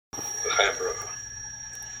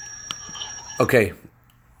Okay,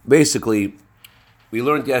 basically, we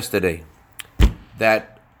learned yesterday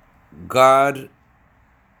that God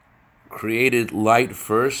created light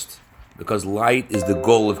first because light is the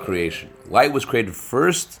goal of creation. Light was created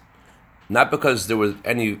first, not because there was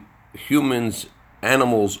any humans,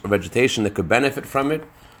 animals, or vegetation that could benefit from it.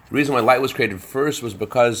 The reason why light was created first was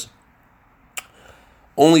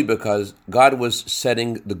only because God was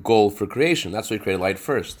setting the goal for creation. That's why He created light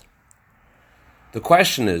first. The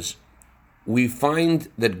question is, we find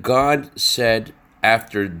that God said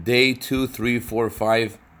after day 2, 3, 4,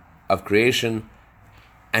 5 of creation,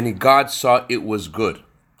 and God saw it was good.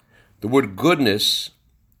 The word goodness,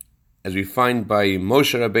 as we find by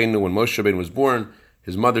Moshe Rabbeinu, when Moshe Rabbeinu was born,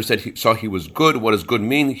 his mother said he saw he was good. What does good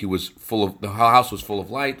mean? The house was full of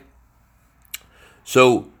light.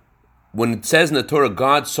 So when it says in the Torah,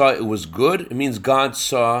 God saw it was good, it means God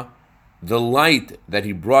saw the light that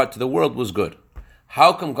He brought to the world was good.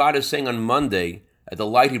 How come God is saying on Monday that the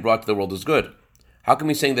light He brought to the world is good? How come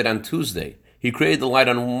He's saying that on Tuesday? He created the light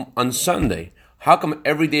on Sunday. How come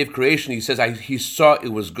every day of creation He says He saw it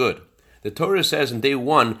was good? The Torah says in day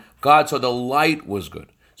 1, God saw the light was good.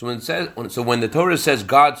 So when the Torah says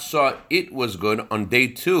God saw it was good on day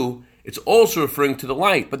 2, it's also referring to the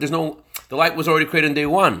light. But the light was already created in day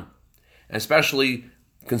 1. And especially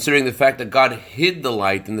considering the fact that God hid the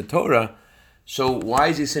light in the Torah, so why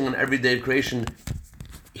is He saying on every day of creation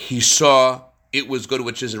He saw it was good,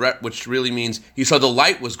 which really means He saw the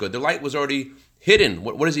light was good. The light was already hidden.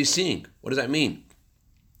 What is He seeing? What does that mean?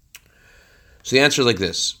 So the answer is like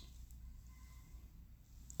this.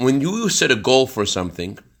 When you set a goal for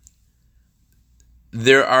something,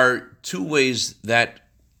 there are 2 ways that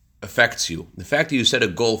affects you. The fact that you set a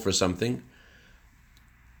goal for something,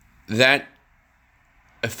 that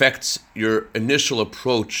affects your initial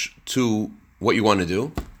approach to what you want to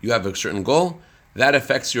do. You have a certain goal, that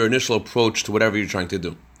affects your initial approach to whatever you're trying to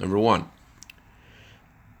do. Number 1.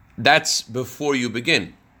 That's before you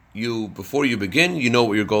begin. Before you begin, you know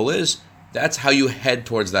what your goal is. That's how you head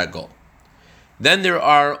towards that goal. Then there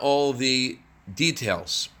are all the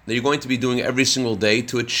details that you're going to be doing every single day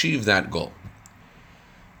to achieve that goal.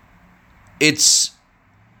 It's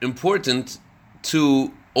important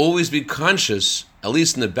to always be conscious, at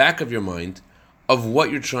least in the back of your mind, of what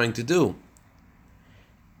you're trying to do.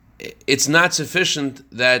 It's not sufficient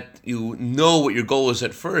that you know what your goal is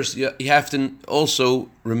at first. You have to also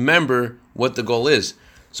remember what the goal is.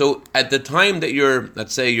 So at the time that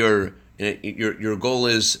let's say your goal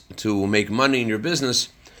is to make money in your business,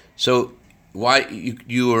 so why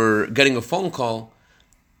you're getting a phone call,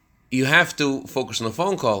 you have to focus on the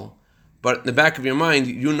phone call, but in the back of your mind,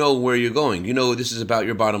 you know where you're going. You know this is about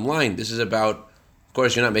your bottom line. This is about, of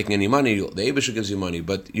course, you're not making any money. The Eibusher gives you money,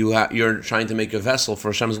 but you're trying to make a vessel for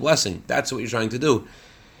Hashem's blessing. That's what you're trying to do.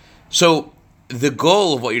 So the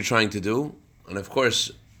goal of what you're trying to do, and of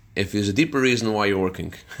course, if there's a deeper reason why you're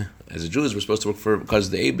working, as a Jews, we're supposed to work because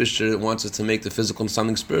the Eibusher wants us to make the physical into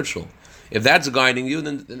something spiritual. If that's guiding you,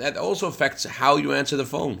 then that also affects how you answer the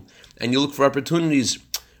phone. And you look for opportunities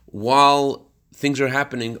while things are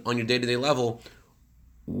happening on your day-to-day level.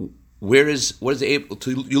 You look for the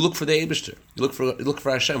Eibusher. You look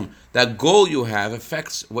for Hashem. That goal you have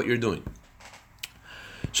affects what you're doing.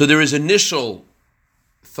 So there is initial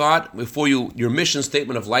thought before your mission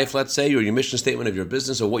statement of life, let's say, or your mission statement of your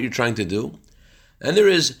business or what you're trying to do. And there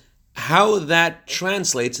is how that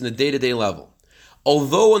translates in the day-to-day level.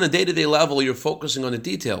 Although on the day-to-day level you're focusing on the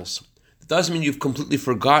details, it doesn't mean you've completely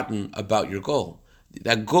forgotten about your goal.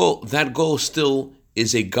 That goal still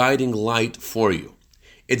is a guiding light for you.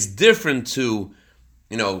 It's different to,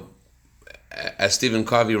 as Stephen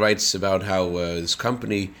Covey writes about how his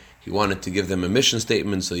company, he wanted to give them a mission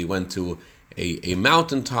statement, so he went to a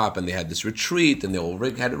mountaintop and they had this retreat and they all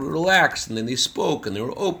had to relax and then they spoke and they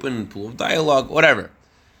were open, pool of dialogue, whatever.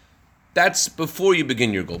 That's before you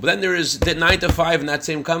begin your goal. But then there is that 9 to 5 in that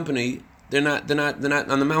same company. They're not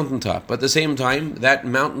on the mountaintop. But at the same time, that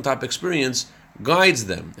mountaintop experience guides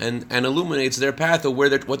them and illuminates their path of what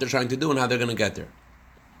they're trying to do and how they're going to get there.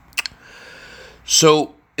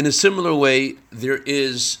 So, in a similar way, there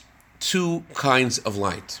is 2 kinds of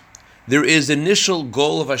light. There is the initial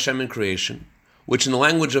goal of Hashem in creation, which in the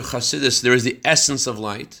language of Chassidus, there is the essence of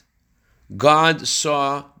light. God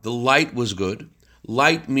saw the light was good.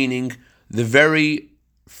 Light meaning the very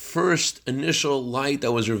first initial light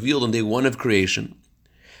that was revealed on day 1 of creation.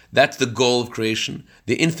 That's the goal of creation.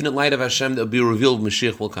 The infinite light of Hashem that will be revealed when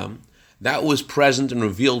Mashiach will come. That was present and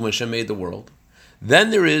revealed when Hashem made the world.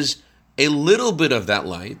 Then there is a little bit of that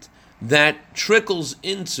light that trickles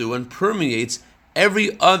into and permeates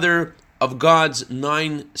every other of God's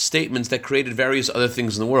 9 statements that created various other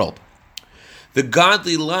things in the world. The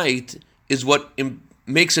godly light is what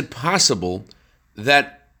makes it possible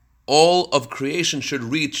that all of creation should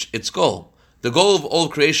reach its goal. The goal of all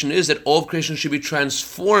of creation is that all of creation should be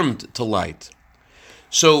transformed to light.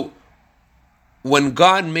 So, when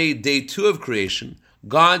God made day 2 of creation,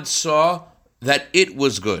 God saw that it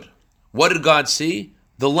was good. What did God see?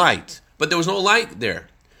 The light. But there was no light there.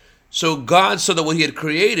 So God saw that what he had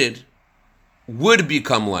created would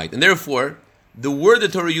become light. And therefore, the word the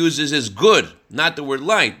Torah uses is good, not the word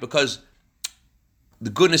light, because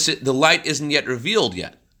the light isn't yet revealed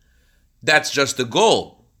yet. That's just the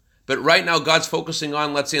goal. But right now, God's focusing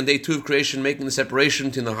on, let's say, on day 2 of creation, making the separation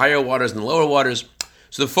between the higher waters and the lower waters.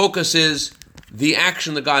 So the focus is the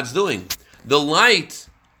action that God's doing. The light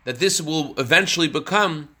that this will eventually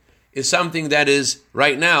become is something that is,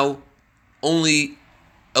 right now, only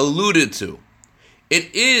alluded to.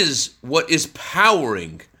 It is what is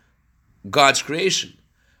powering God's creation.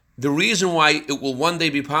 The reason why it will one day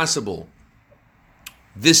be possible,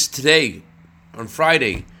 today, on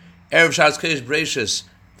Friday, Erev Shabbos Kodesh Bereishis,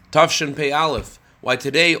 Tavshin Pei Aleph, why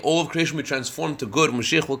today all of creation will be transformed to good,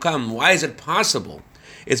 Mashiach will come. Why is it possible?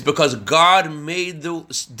 It's because God made the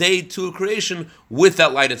day 2 of creation with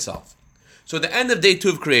that light itself. So at the end of day 2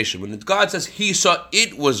 of creation, when God says he saw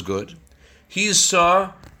it was good, he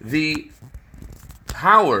saw the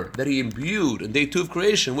power that he imbued in day 2 of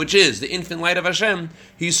creation, which is the infinite light of Hashem.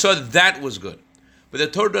 He saw that was good. But the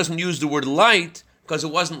Torah doesn't use the word light because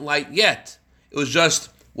it wasn't light yet. It was just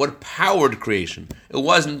what powered creation. It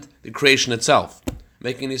wasn't the creation itself.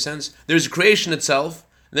 Making any sense? There's creation itself,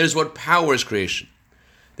 and there's what powers creation.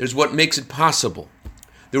 There's what makes it possible.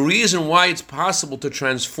 The reason why it's possible to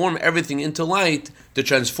transform everything into light, to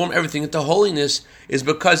transform everything into holiness, is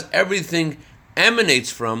because everything emanates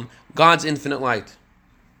from God's infinite light.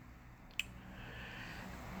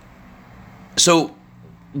 So,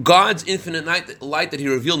 God's infinite light that he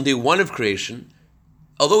revealed in day 1 of creation,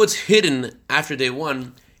 although it's hidden after day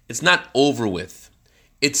 1, it's not over with.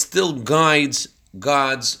 It still guides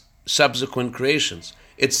God's subsequent creations.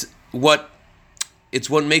 It's what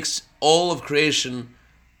makes all of creation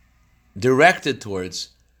directed towards.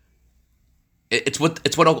 It's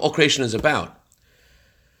what all creation is about.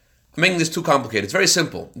 I'm making this too complicated. It's very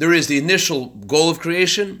simple. There is the initial goal of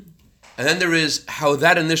creation, and then there is how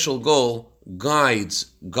that initial goal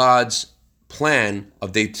guides God's plan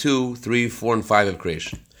of day 2, 3, 4, and 5 of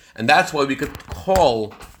creation. And that's why we could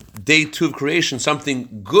call day 2 of creation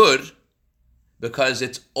something good, because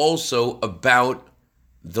it's also about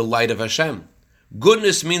the light of Hashem.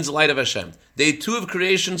 Goodness means the light of Hashem. Day 2 of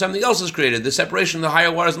creation, something else is created, the separation of the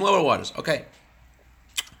higher waters and lower waters. Okay.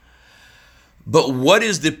 But what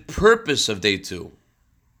is the purpose of day 2?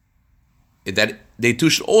 That day 2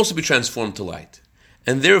 should also be transformed to light.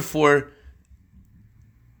 And therefore,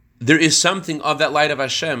 there is something of that light of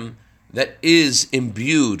Hashem that is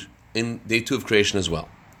imbued in day 2 of creation as well.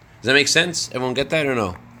 Does that make sense? Everyone get that or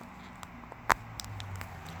no?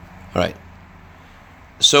 All right.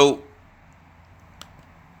 So,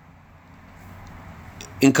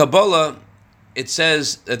 in Kabbalah, it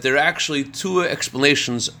says that there are actually 2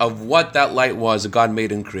 explanations of what that light was that God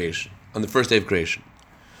made in creation, on the first day of creation.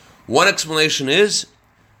 One explanation is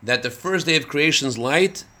that the first day of creation's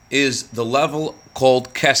light is the level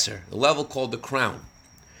called Keser, the level called the crown.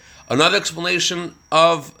 Another explanation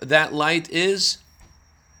of that light is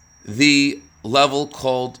the level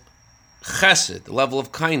called Chesed, the level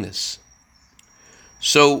of kindness.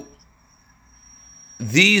 So,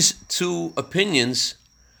 these 2 opinions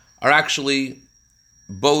are actually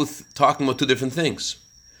both talking about 2 different things.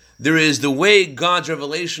 There is the way God's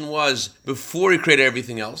revelation was before he created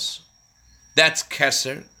everything else. That's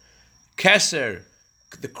Keser. Keser,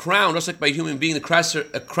 the crown, just like by human being, a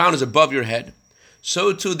crown is above your head.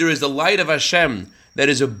 So too there is the light of Hashem that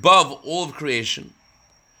is above all of creation.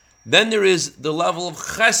 Then there is the level of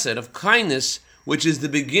Chesed, of kindness, which is the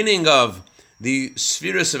beginning of the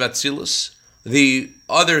spheres of Atzilus, the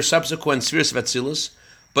other subsequent spheres of Atzilus.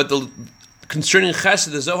 But concerning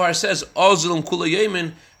Chesed, the Zohar says, Ozilum Kula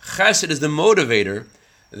Yemin, Chesed is the motivator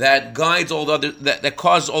that guides all the other, that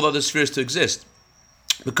causes all the other spheres to exist.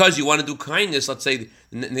 Because you want to do kindness, let's say,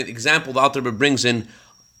 the example the Alter Rebbe brings in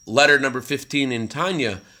letter number 15 in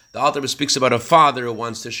Tanya, the Alter Rebbe speaks about a father who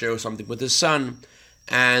wants to share something with his son,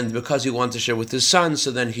 and because he wants to share with his son,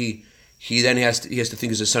 so then he has to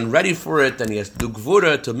think, is his son ready for it? Then he has to do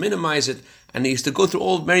gvura to minimize it, and he has to go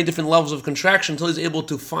through many different levels of contraction until he's able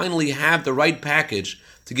to finally have the right package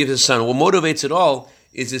to give his son. What motivates it all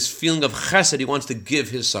is this feeling of chesed he wants to give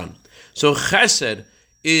his son. So chesed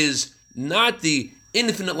is not the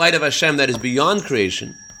infinite light of Hashem that is beyond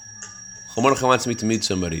creation. Chomarcha wants me to meet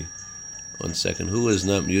somebody. 1 second. Who is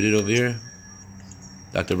not muted over here?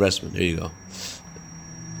 Dr. Bressman. There you go.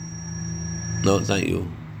 No, it's not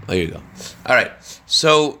you. Oh, here you go. All right.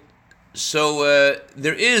 So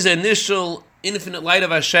there is an initial infinite light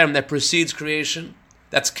of Hashem that precedes creation.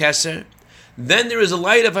 That's Keser. Then there is a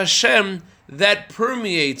light of Hashem that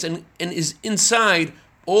permeates and is inside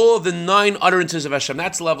all of the 9 utterances of Hashem.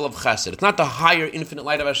 That's the level of Chesed. It's not the higher infinite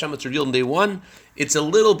light of Hashem that's revealed in day 1. It's a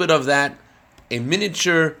little bit of that, a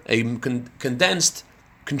miniature, a condensed,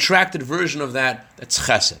 contracted version of that. That's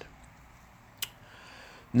Chesed.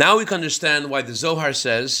 Now we can understand why the Zohar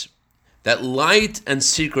says that light and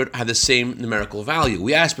secret have the same numerical value.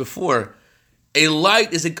 We asked before, a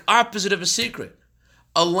light is the opposite of a secret.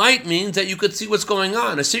 A light means that you could see what's going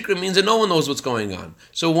on. A secret means that no one knows what's going on.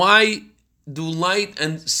 So why do light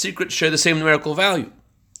and secret share the same numerical value?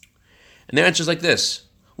 And the answer is like this.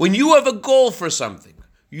 When you have a goal for something,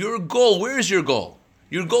 your goal, where is your goal?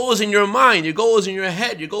 Your goal is in your mind. Your goal is in your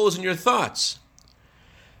head. Your goal is in your thoughts.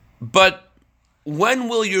 But when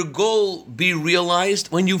will your goal be realized?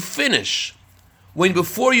 When you finish. When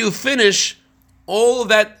before you finish, all of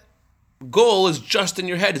that goal is just in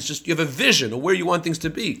your head. It's just you have a vision of where you want things to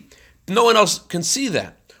be. No one else can see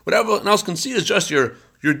that. What everyone else can see is just you're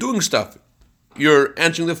doing stuff. You're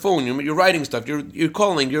answering the phone. You're writing stuff. You're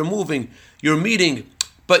calling. You're moving. You're meeting.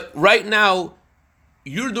 But right now,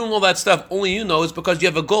 you're doing all that stuff. Only you know is because you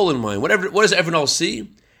have a goal in mind. What does everyone else see?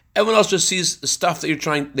 Everyone else just sees the stuff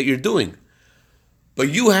that you're doing. But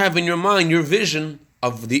you have in your mind your vision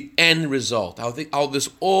of the end result, how this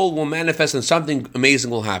all will manifest and something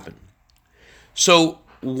amazing will happen. So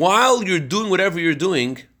while you're doing whatever you're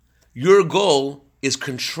doing, your goal is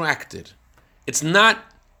contracted. It's not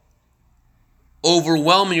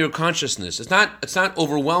overwhelming your consciousness. It's not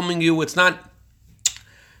overwhelming you. It's not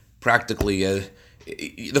practically.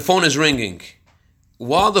 The phone is ringing.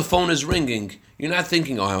 While the phone is ringing, you're not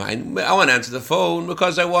thinking, I want to answer the phone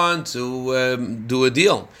because I want to do a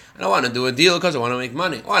deal. And I want to do a deal because I want to make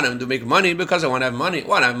money. I want to make money because I want to have money. I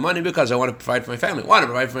want to have money because I want to provide for my family. I want to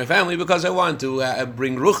provide for my family because I want to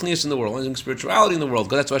bring ruchnius in the world. I want to bring spirituality in the world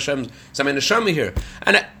because that's what Hashem's Samay Neshama here.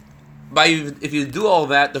 And if you do all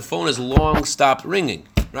that, the phone has long stopped ringing.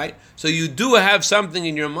 Right? So you do have something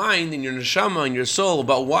in your mind, in your neshama, in your soul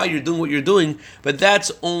about why you're doing what you're doing, but that's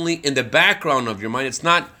only in the background of your mind. It's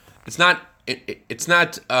not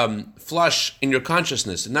flush in your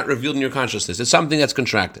consciousness. It's not revealed in your consciousness. It's something that's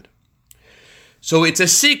contracted. So it's a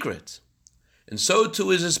secret. And so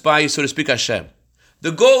too is this by, so to speak, Hashem.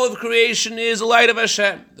 The goal of creation is the light of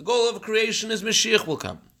Hashem. The goal of creation is Mashiach will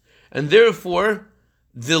come. And therefore,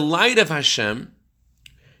 the light of Hashem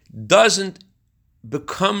doesn't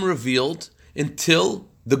become revealed until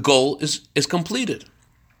the goal is completed.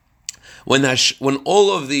 When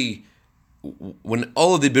all of the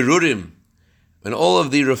birurim, when all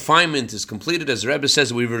of the refinement is completed, as the Rebbe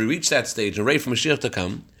says, we've already reached that stage and ready for Mashiach to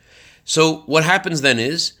come. So what happens then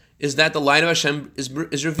is that the light of Hashem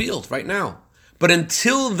is revealed right now. But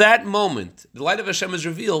until that moment, the light of Hashem is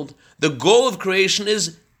revealed, the goal of creation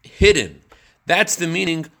is hidden. That's the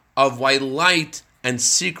meaning of why light and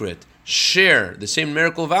secret share the same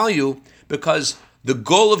numerical value, because the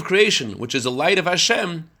goal of creation, which is the light of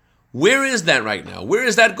Hashem, where is that right now? Where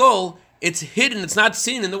is that goal? It's hidden. It's not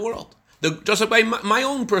seen in the world. Just like by my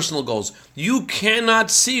own personal goals. You cannot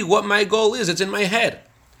see what my goal is. It's in my head.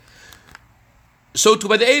 So too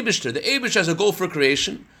by the Eibishter. The Eibishter has a goal for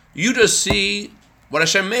creation. You just see what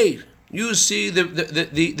Hashem made. You see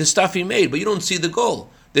the stuff He made, but you don't see the goal.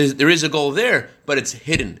 There is a goal there, but it's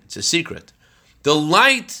hidden. It's a secret. The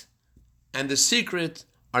light and the secret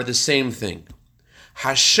are the same thing.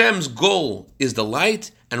 Hashem's goal is the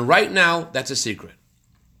light, and right now, that's a secret.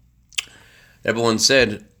 Everyone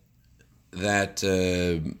said that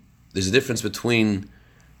there's a difference between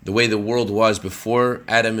the way the world was before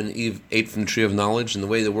Adam and Eve ate from the tree of knowledge and the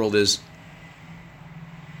way the world is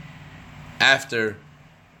after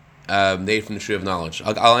they ate from the tree of knowledge.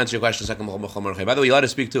 I'll answer your question in a second. By the way, you allowed to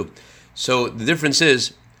speak too. So the difference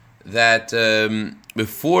is that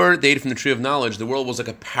before they ate from the tree of knowledge, the world was like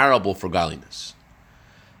a parable for godliness.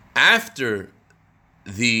 After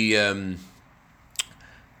the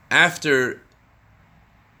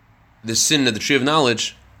sin of the tree of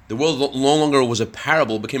knowledge, the world no longer was a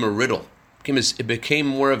parable; it became a riddle. It became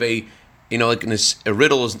more of a, like a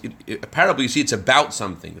riddle is a parable. You see, it's about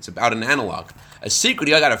something. It's about an analog. A secret,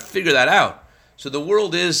 you got to figure that out. So the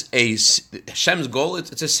world is Hashem's goal.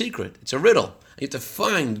 It's a secret. It's a riddle. You have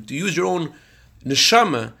to use your own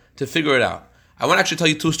neshama to figure it out. I want to actually tell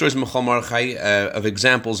you two stories of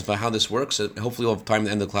examples of how this works. Hopefully we'll have time at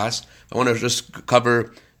the end of the class. I want to just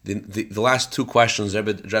cover the last two questions Rebbe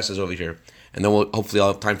addresses over here. And then hopefully I'll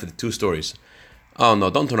have time for the two stories. Oh no,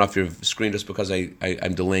 don't turn off your screen just because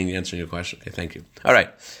I'm delaying answering your question. Okay, thank you. All right.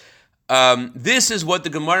 This is what the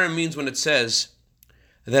Gemara means when it says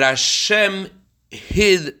that Hashem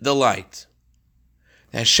hid the light.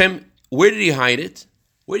 Hashem, where did he hide it?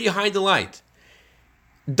 Where do you hide the light?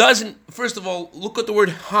 First of all, look at the word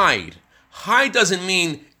hide. Hide doesn't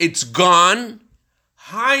mean it's gone.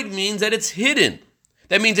 Hide means that it's hidden.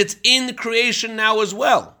 That means it's in creation now as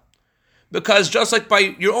well. Because just like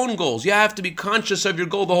by your own goals, you have to be conscious of your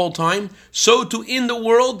goal the whole time. So too in the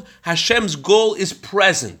world, Hashem's goal is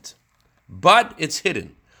present. But it's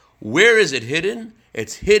hidden. Where is it hidden?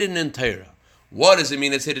 It's hidden in Torah. What does it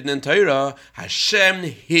mean it's hidden in Torah? Hashem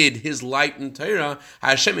hid his light in Torah.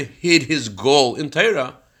 Hashem hid his goal in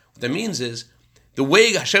Torah. What that means is, the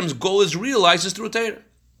way Hashem's goal is realized is through Torah.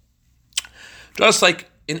 Just like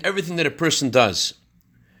in everything that a person does,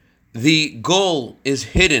 the goal is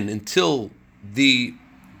hidden until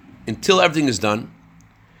everything is done.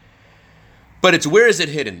 But it's where is it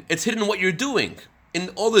hidden? It's hidden in what you're doing. In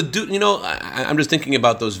all I'm just thinking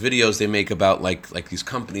about those videos they make about like these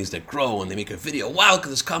companies that grow and they make a video. Wow, look at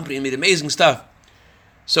this company and made amazing stuff.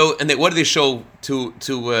 So what do they show to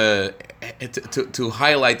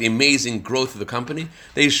highlight the amazing growth of the company?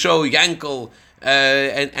 They show Yankel.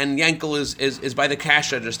 And Yankel is by the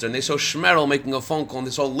cash register, and they show Shmerel making a phone call, and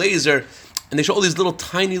they show Laser, and they show all these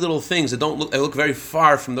tiny little things that they look very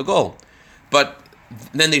far from the goal, but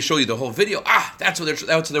then they show you the whole video. That's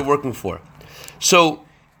what they're working for. So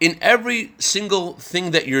in every single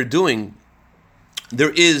thing that you're doing,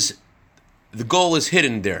 the goal is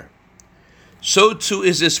hidden there. So too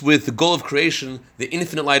is this with the goal of creation, the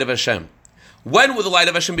infinite light of Hashem. When will the light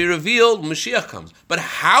of Hashem be revealed? When Mashiach comes. But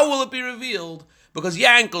how will it be revealed? Because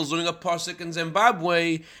Yankel's doing a pasuk in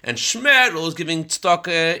Zimbabwe, and Shmerel is giving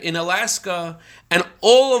tzedakah in Alaska, and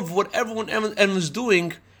all of what everyone is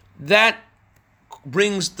doing, that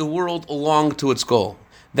brings the world along to its goal.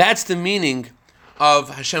 That's the meaning of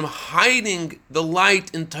Hashem hiding the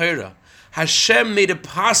light in Torah. Hashem made it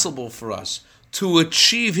possible for us to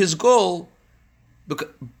achieve his goal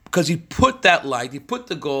because he put that light, he put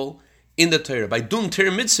the goal in the Torah. By doing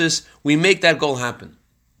Torah mitzvahs, we make that goal happen.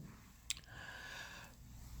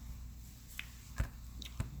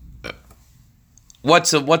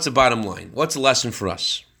 What's the bottom line? What's the lesson for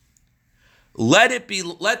us? Let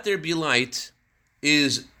there be light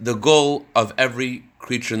is the goal of every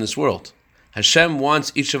creature in this world. Hashem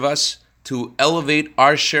wants each of us to elevate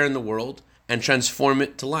our share in the world and transform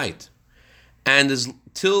it to light. And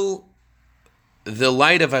till the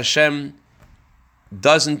light of Hashem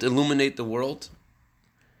doesn't illuminate the world,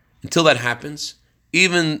 until that happens,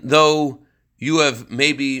 even though you have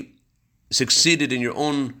maybe succeeded in your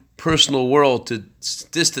own personal world to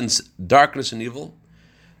distance darkness and evil,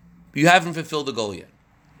 you haven't fulfilled the goal yet.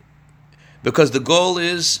 Because the goal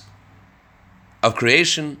of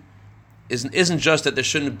creation isn't just that there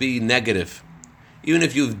shouldn't be negative. Even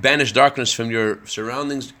if you've banished darkness from your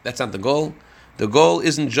surroundings, that's not the goal. The goal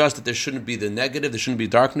isn't just that there shouldn't be the negative, there shouldn't be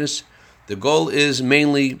darkness. The goal is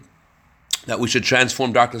mainly that we should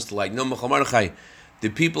transform darkness to light. The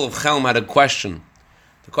people of Chelm had a question.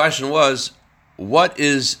 The question was, what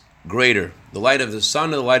is greater, the light of the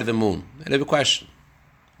sun or the light of the moon? They have a question.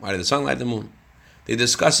 Light of the sun, light of the moon. They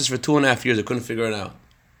discussed this for 2.5 years. They couldn't figure it out.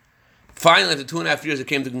 Finally, after 2.5 years, they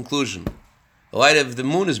came to the conclusion. The light of the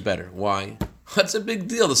moon is better. Why? What's a big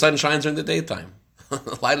deal? The sun shines during the daytime.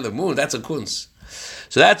 The light of the moon, that's a kunz.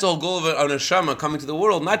 So that's the whole goal of a neshama coming to the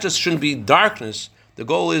world. Not just shouldn't be darkness. The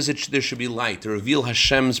goal is there should be light, to reveal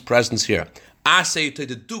Hashem's presence here. Asay, to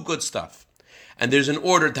do good stuff. And there's an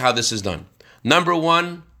order to how this is done. Number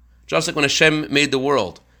one, just like when Hashem made the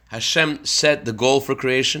world, Hashem set the goal for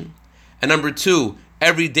creation. And number two,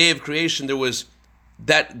 every day of creation there was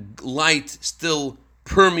that light still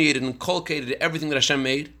permeated and inculcated everything that Hashem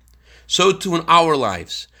made. So too in our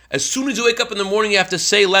lives. As soon as you wake up in the morning, you have to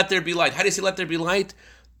say, let there be light. How do you say let there be light?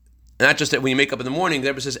 Not just that when you wake up in the morning, the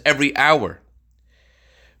Rebbe says every hour.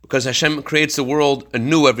 Because Hashem creates the world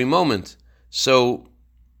anew every moment. So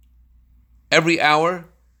every hour,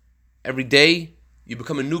 every day, you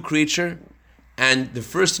become a new creature. And the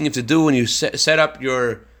first thing you have to do when you set up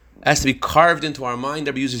has to be carved into our mind.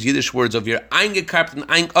 Rebbe uses Yiddish words of your eingekarpt and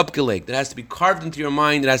ein upgelegt. That has to be carved into your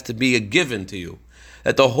mind. It has to be a given to you.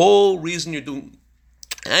 That the whole reason you're doing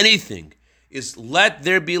anything is let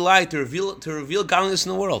there be light to reveal godliness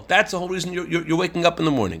in the world. That's the whole reason you're waking up in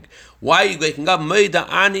the morning. Why are you waking up? Meida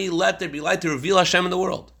ani, let there be light to reveal Hashem in the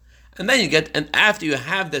world. And And then and after you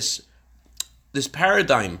have this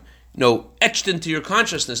paradigm, etched into your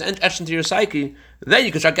consciousness and etched into your psyche, then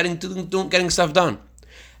you can start getting stuff done.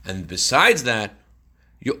 And besides that,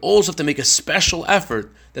 you also have to make a special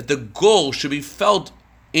effort that the goal should be felt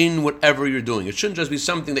in whatever you're doing. It shouldn't just be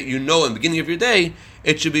something that in the beginning of your day.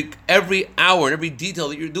 It should be every hour and every detail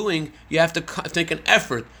that you're doing, you have to make an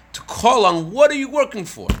effort to call on what are you working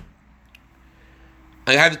for.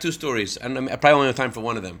 I have the two stories, and I probably only have time for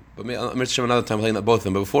one of them, but I'm going to show another time playing both of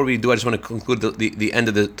them. But before we do, I just want to conclude the end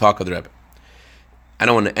of the talk of the Rebbe. I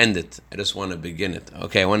don't want to end it. I just want to begin it.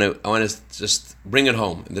 Okay, I want to just bring it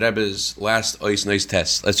home. The Rebbe's last ois nois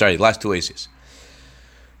test. Last two oises.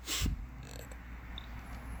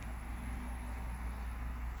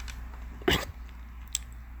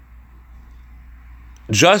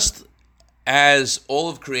 Just as all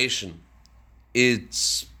of creation,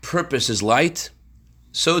 its purpose is light,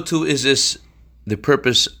 so too is this the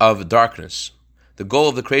purpose of darkness. The goal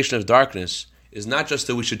of the creation of darkness is not just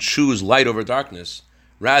that we should choose light over darkness.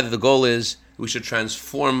 Rather, the goal is we should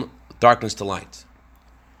transform darkness to light.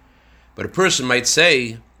 But a person might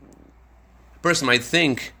think,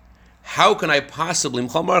 how can I possibly...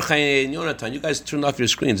 You guys turned off your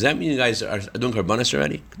screen. Does that mean you guys are doing Karbanis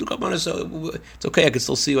already? It's okay, I can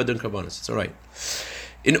still see you are doing Karbanis. It's all right.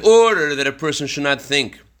 In order that a person should not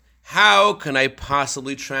think, how can I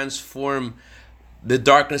possibly transform the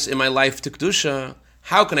darkness in my life to Kedusha?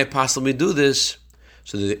 How can I possibly do this?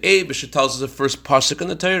 So the Eibusha tells us the first pasuk in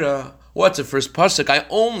the Torah. What's the first pasuk? I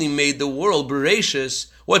only made the world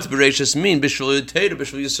Bereshis. What's Bereshis mean? Bishvil Torah,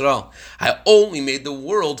 Bishvil Yisrael. I only made the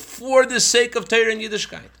world for the sake of Torah and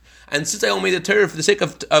Yiddishkeit. And since I only made the Torah for the sake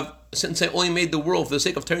since I only made the world for the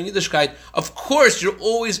sake of Torah and Yiddishkeit, of course you're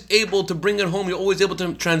always able to bring it home. You're always able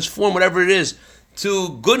to transform whatever it is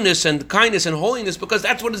to goodness and kindness and holiness, because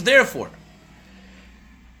that's what it's there for.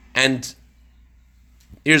 And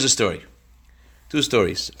here's a story. Two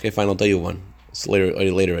stories. Okay, fine, I'll tell you one. It's later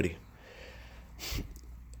already.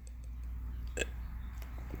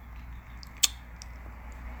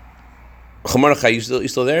 Chamarcha, you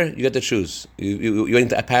still there? You get to choose. You waiting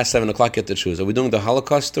to past 7 o'clock, you get to choose. Are we doing the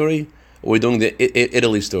Holocaust story, or are we doing the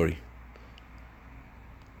Italy story?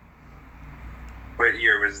 What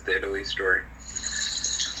year was the Italy story?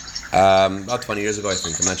 About 20 years ago, I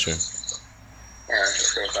think. I'm not sure. All right,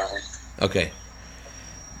 let's go with that one. Okay.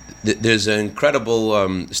 There's an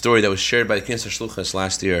incredible story that was shared by the Knesset Shluchas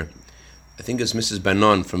last year. I think it's Mrs.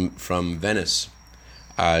 Banon from Venice.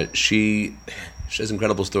 She has an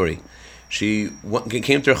incredible story. She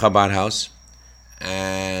came to her Chabad house,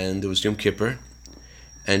 and it was Yom Kippur,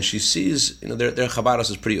 and she sees, their Chabad house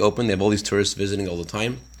is pretty open. They have all these tourists visiting all the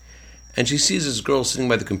time, and she sees this girl sitting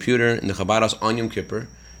by the computer in the Chabad house on Yom Kippur,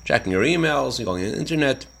 checking her emails and going on the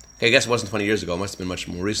internet. Okay, I guess it wasn't 20 years ago. It must have been much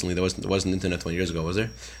more recently. There wasn't internet 20 years ago, was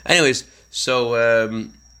there? Anyways, so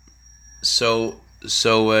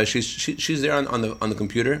she's there on the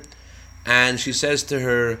computer, and she says to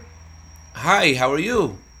her, "Hi, how are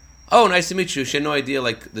you? Oh, nice to meet you." She had no idea,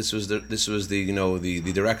 like this was the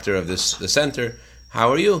the director of the center.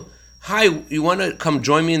 How are you? Hi, you want to come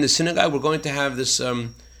join me in the synagogue? We're going to have we're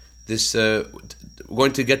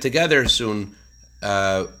going to get together soon,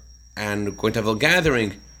 and we're going to have a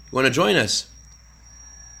gathering. You want to join us?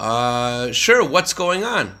 Sure. What's going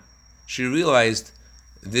on? She realized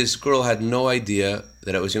this girl had no idea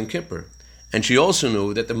that it was Yom Kippur, and she also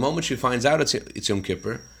knew that the moment she finds out it's Yom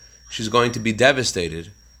Kippur, she's going to be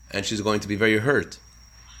devastated, and she's going to be very hurt,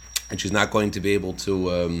 and she's not going to be able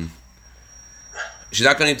to. She's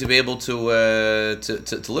not going to be able to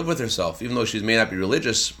live with herself, even though she may not be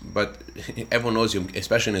religious. But everyone knows,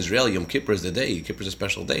 especially in Israel, Yom Kippur is the day. Yom Kippur is a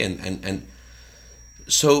special day, and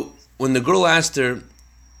so when the girl asked her,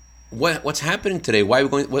 "What's happening today? Why are we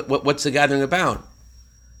going? What's the gathering about?"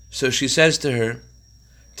 So she says to her,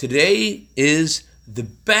 "Today is the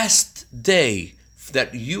best day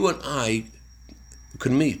that you and I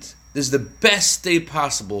could meet. This is the best day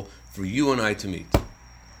possible for you and I to meet."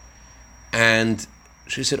 And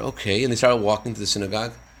she said, "Okay." And they started walking to the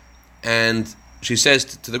synagogue. And she says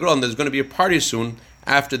to the girl, "And there's going to be a party soon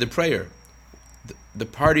after the prayer. The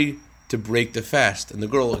party to break the fast." And the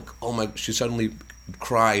girl, she suddenly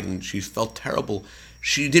cried and she felt terrible.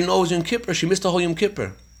 She didn't know it was Yom Kippur. She missed the whole Yom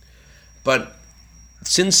Kippur. But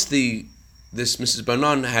since this Mrs.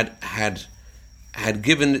 Banon had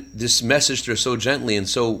given this message to her so gently and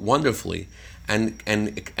so wonderfully, and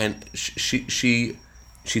she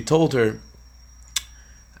told her,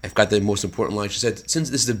 I've got the most important line. She said, "Since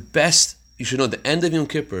this is the best, you should know the end of Yom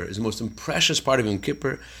Kippur is the most precious part of Yom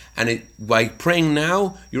Kippur, and by praying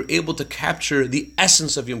now, you're able to capture the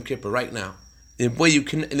essence of Yom Kippur right now, in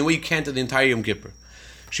the way you can't do the entire Yom Kippur.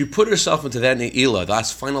 She put herself into that Ne'ilah, the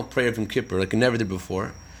last final prayer of Yom Kippur, like I never did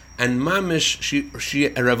before. And mamish, she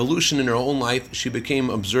a revolution in her own life. She became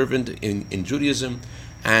observant in Judaism,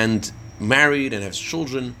 and married and has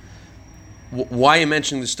children. Why I'm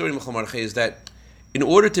mentioning the story, Michal Mordechai, is that in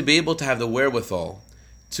order to be able to have the wherewithal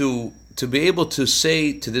to be able to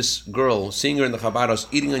say to this girl, seeing her in the Chabad house,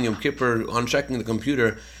 eating on Yom Kippur, on checking the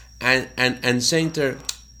computer, and saying to her,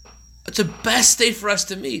 "It's the best day for us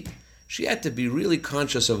to meet." She had to be really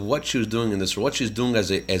conscious of what she was doing in this, or what she's doing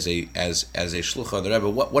as a shlucha of the Rebbe,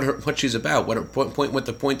 what she's about, what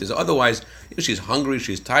the point is. Otherwise, she's hungry,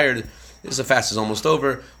 she's tired. The fast is almost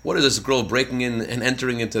over. What is this girl breaking in and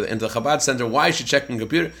entering into the Chabad center? Why is she checking the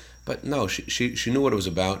computer? But no, she knew what it was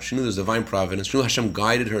about. She knew there was divine providence. She knew Hashem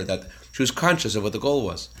guided her. That she was conscious of what the goal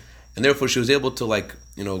was, and therefore she was able to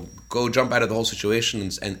go jump out of the whole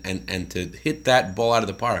situation and to hit that ball out of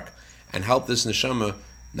the park and help this neshama.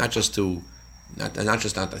 Not just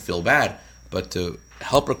not to feel bad, but to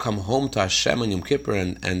help her come home to Hashem on Yom Kippur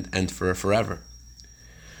and for forever.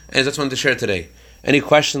 And that's what I wanted to share today. Any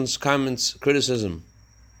questions, comments, criticism?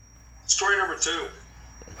 Story number 2.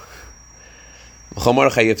 Michal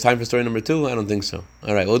Mordechai, you have time for story number 2? I don't think so.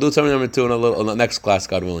 All right, we'll do story number 2 in the next class,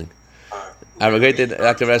 God willing. Have a great day,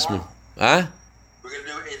 Dr. Ressman. Huh? We're going to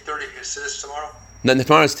do 8:30 Hasidus tomorrow? No,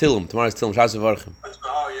 tomorrow's Tilum. Shabbos V'Orchim.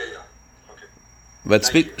 Oh, yeah. But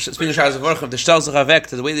speaking of Shabbos V'Orchim, the shtel zich avek,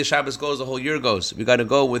 the way the Shabbos goes, the whole year goes. We got to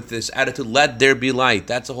go with this attitude, let there be light.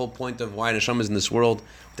 That's the whole point of why Neshama is in this world,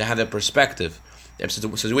 to have that perspective. So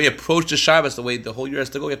the way you approach the Shabbos, the way the whole year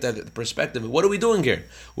has to go, you have to have the perspective. What are we doing here?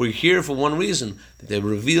 We're here for one reason, that they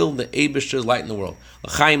reveal the Eibishter's light in the world.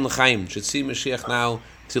 L'chaim, should see Mashiach now,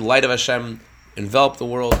 to the light of Hashem, envelop the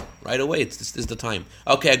world right away. This is the time.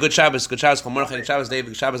 Okay, good Shabbos, Chol Mordechai, good Shabbos, David,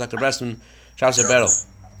 good Shabbos, Dr. Bressman, Shabbos Berel.